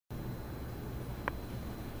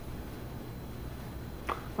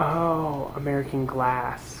Oh, American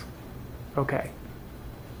glass. Okay.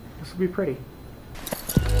 This will be pretty.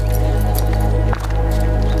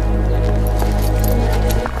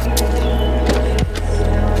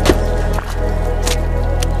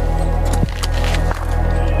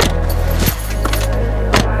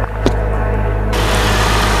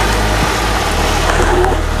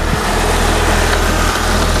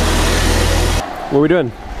 What are we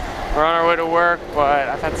doing? We're on our way to work, but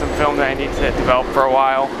I've had some film that I need to develop for a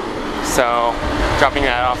while, so dropping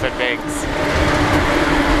that off at Biggs.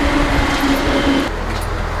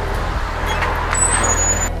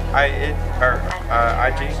 IG?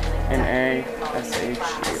 N-A-S-H-E-R.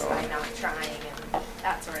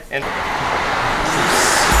 And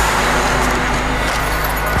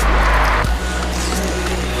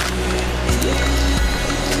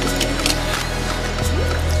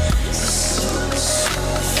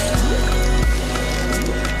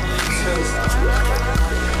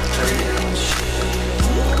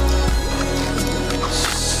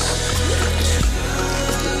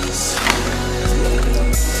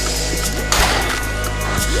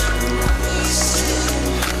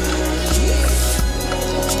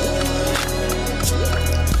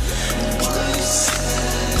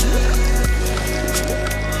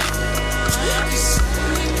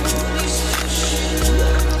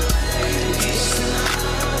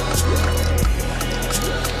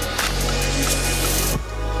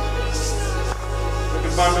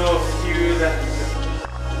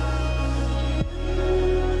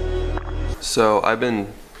so I've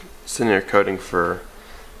been sitting here coding for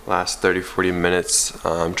the last 30-40 minutes,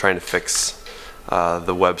 trying to fix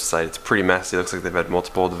the website. It's pretty messy. It looks like they've had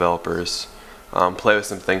multiple developers play with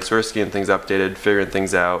some things. So we're just getting things updated, figuring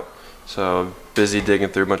things out. So busy digging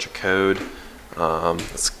through a bunch of code.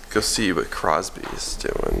 Let's go see what Crosby is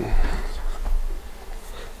doing.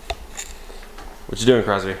 What you doing,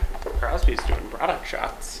 Crosby? Crosby's doing product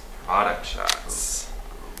shots. Product shots.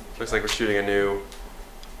 Looks like we're shooting a new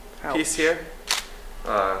piece here.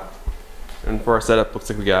 And for our setup, looks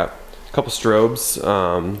like we got a couple strobes,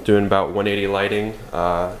 doing about 180 lighting,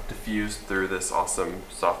 diffused through this awesome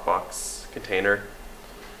softbox container.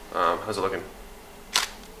 How's it looking?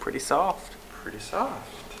 Pretty soft. Pretty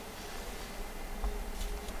soft.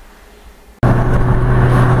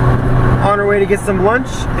 On our way to get some lunch,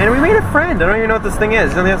 and we made a friend. I don't even know what this thing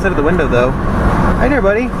is. He's on the outside of the window, though. Hi there,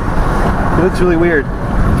 buddy. He looks really weird.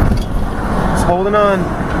 Just holding on.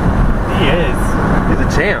 He is. He's a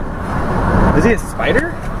champ. Is he a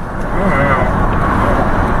spider? I don't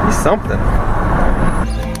know. He's something.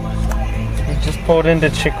 We just pulled into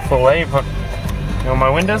Chick-fil-A, but you know, my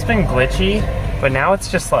window's been glitchy, but now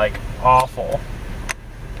it's just like awful.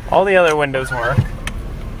 All the other windows work,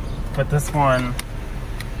 but this one,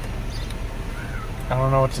 I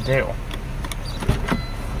don't know what to do.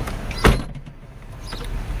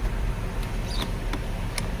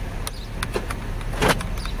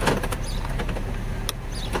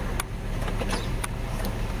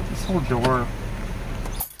 This whole door.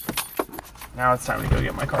 Now it's time to go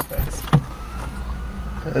get my car fixed.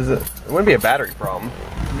 Is it? It wouldn't be a battery problem.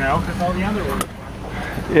 No, because all the other ones.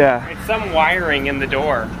 Yeah. It's some wiring in the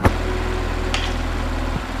door.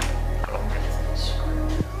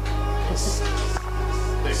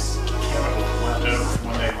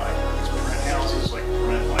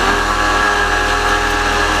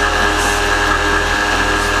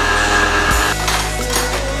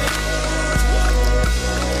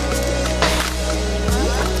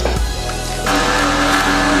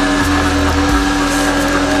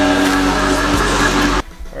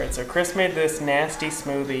 So Chris made this nasty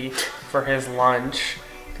smoothie for his lunch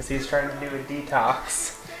because he's trying to do a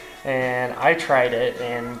detox, and I tried it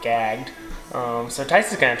and gagged. So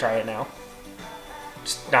Tyce is gonna try it now.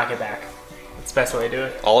 Just knock it back. That's the best way to do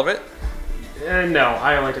it. All of it? No,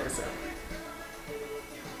 I only took a sip.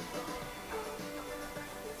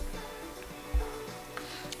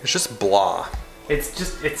 It's just blah. It's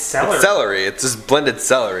celery. It's celery. It's just blended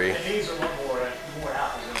celery. It needs a lot more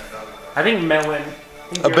apples in it, doesn't it? I think melon.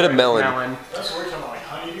 A bit of melon. That's what we're talking about, like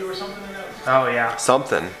honeydew or something like that? Oh yeah.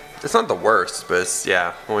 Something. It's not the worst, but it's,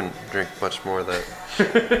 yeah, I wouldn't drink much more of that.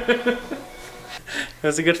 It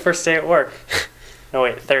was a good first day at work. No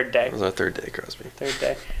wait, third day. It was our third day, Crosby. Third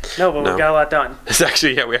day. No, but we got a lot done. It's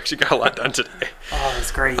actually, yeah, we actually got a lot done today. Oh,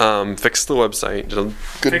 it's great. Fixed the website. Did a good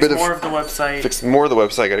Fixed bit more of the website. Fixed more of the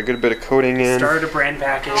website. Got a good bit of coding in. Started a brand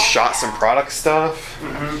package. Shot some product stuff.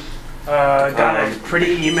 Got a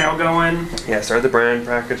pretty email going. Yeah, started the brand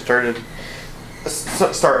package. Started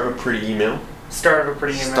start of a pretty email. Start of a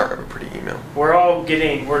pretty email. Start of a pretty email.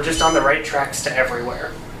 We're just on the right tracks to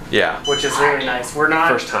everywhere. Yeah. which is really nice. We're not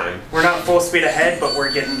First time. We're not full speed ahead, but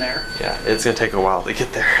we're getting there. Yeah, it's gonna take a while to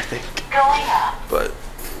get there, I think. Going up. But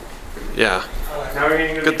yeah, Now we're gonna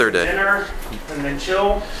go Good get third some day. dinner, and then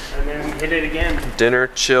chill, and then hit it again. dinner,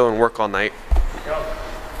 chill, and work all night. Go.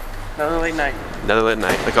 Another late night. Another late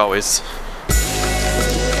night, like always.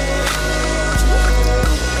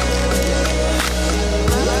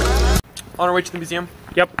 On our way to the museum.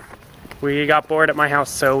 Yep. We got bored at my house,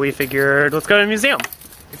 so we figured let's go to the museum.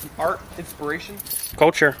 It's art, inspiration,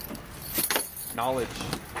 Culture, knowledge.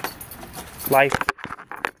 life.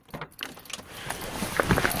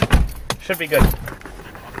 Should be good.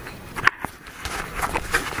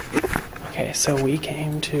 Okay, so we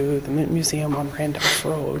came to the Mint Museum on Randolph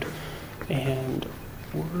Road, and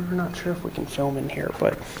we're not sure if we can film in here,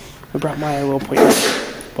 but we brought my little point.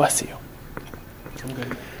 Bless you. I'm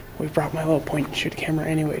good. We brought my little point and shoot camera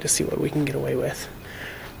anyway to see what we can get away with.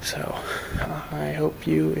 So, I hope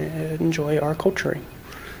you enjoy our culturing.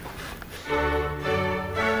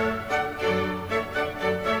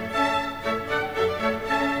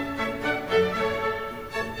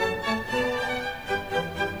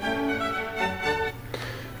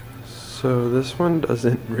 So this one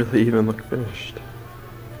doesn't really even look finished.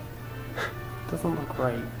 Doesn't look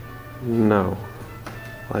right. No.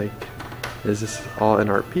 Like, is this all an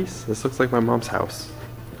art piece? This looks like my mom's house.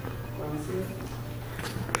 Let me see it.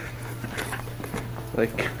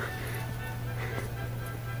 Like,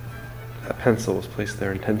 that pencil was placed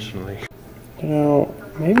there intentionally. You know,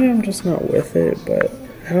 maybe I'm just not with it, but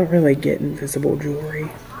I don't really get invisible jewelry.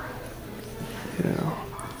 You know.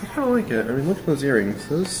 I kind of like it. I mean, look at those earrings.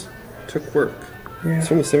 Those took work. Yeah. It's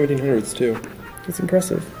from the 1700s too. It's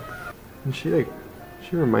impressive. And she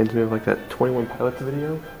reminds me of like that 21 Pilots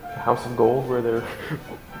video, The House of Gold, where their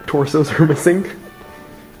torsos are missing.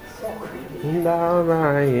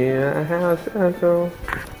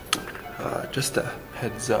 Just a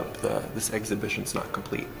heads up, this exhibition's not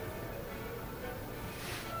complete.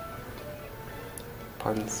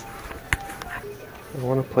 Puns. I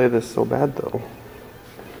want to play this so bad though.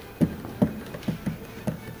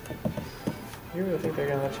 You really think they're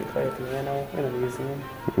gonna let you play a piano in a museum?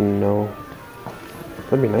 No.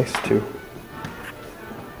 That'd be nice too.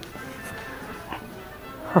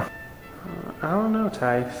 I don't know,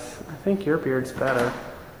 Tyce. I think your beard's better.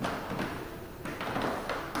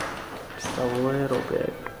 Just a little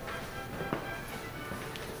bit.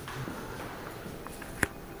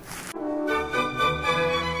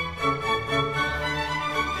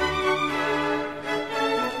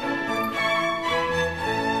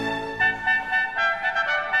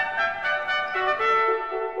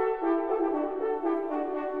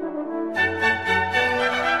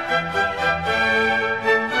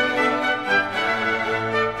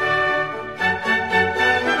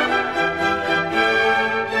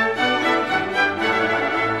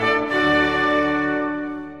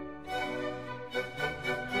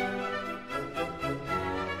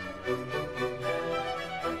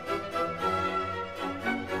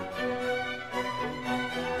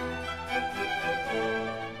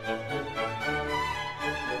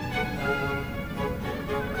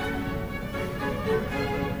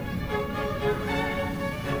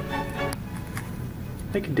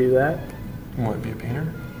 They could do that. You want to be a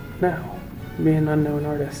painter? No. Be an unknown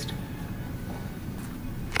artist.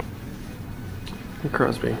 Hey,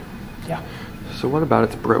 Crosby. Yeah. So what about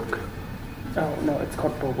it's broke? Oh, no, it's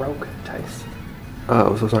called Baroque, Tyce.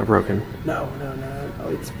 Oh, so it's not broken. No.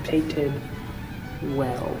 It's painted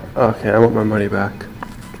well. Okay, I want my money back.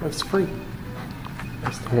 It's free.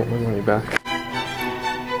 I still want my money back.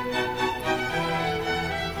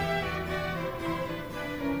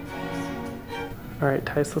 Alright,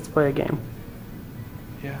 Tyce, let's play a game.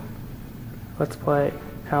 Yeah. Let's play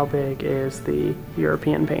how big is the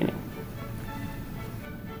European painting?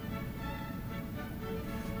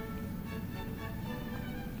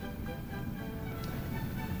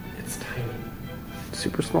 It's tiny.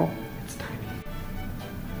 Super small. It's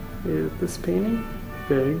tiny. Is this painting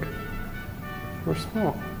big or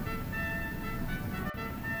small?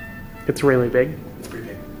 It's really big. It's pretty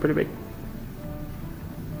big. Pretty big.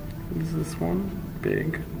 Is this one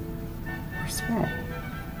big or small?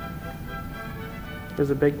 Is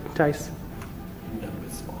it big, Tyce? No,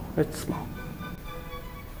 it's small. It's small.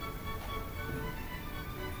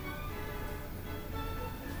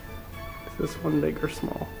 Is this one big or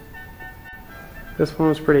small? This one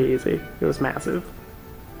was pretty easy. It was massive.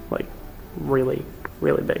 Like, really,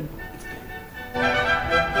 really big.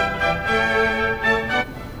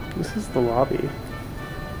 This is the lobby.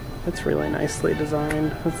 It's really nicely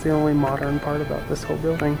designed. That's the only modern part about this whole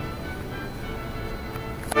building.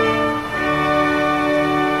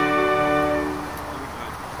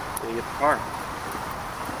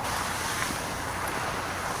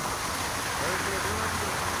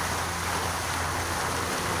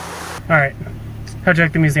 Alright. How'd you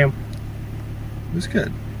like the museum? It was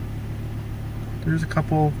good. There's a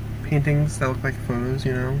couple paintings that look like photos,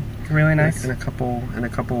 you know. Really nice. And a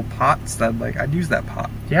couple pots that I'd use that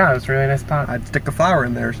pot. Yeah, it was a really nice pot. I'd stick a flower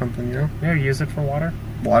in there or something, you know. Yeah, use it for water.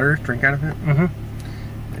 Water, drink out of it.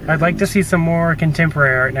 Mm-hmm. I'd like to see some more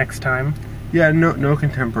contemporary art next time. Yeah, no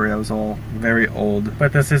contemporary. That was all very old.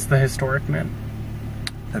 But this is the historic mint.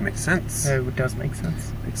 That makes sense. It does make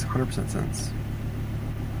sense. Makes 100% sense.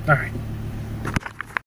 Alright.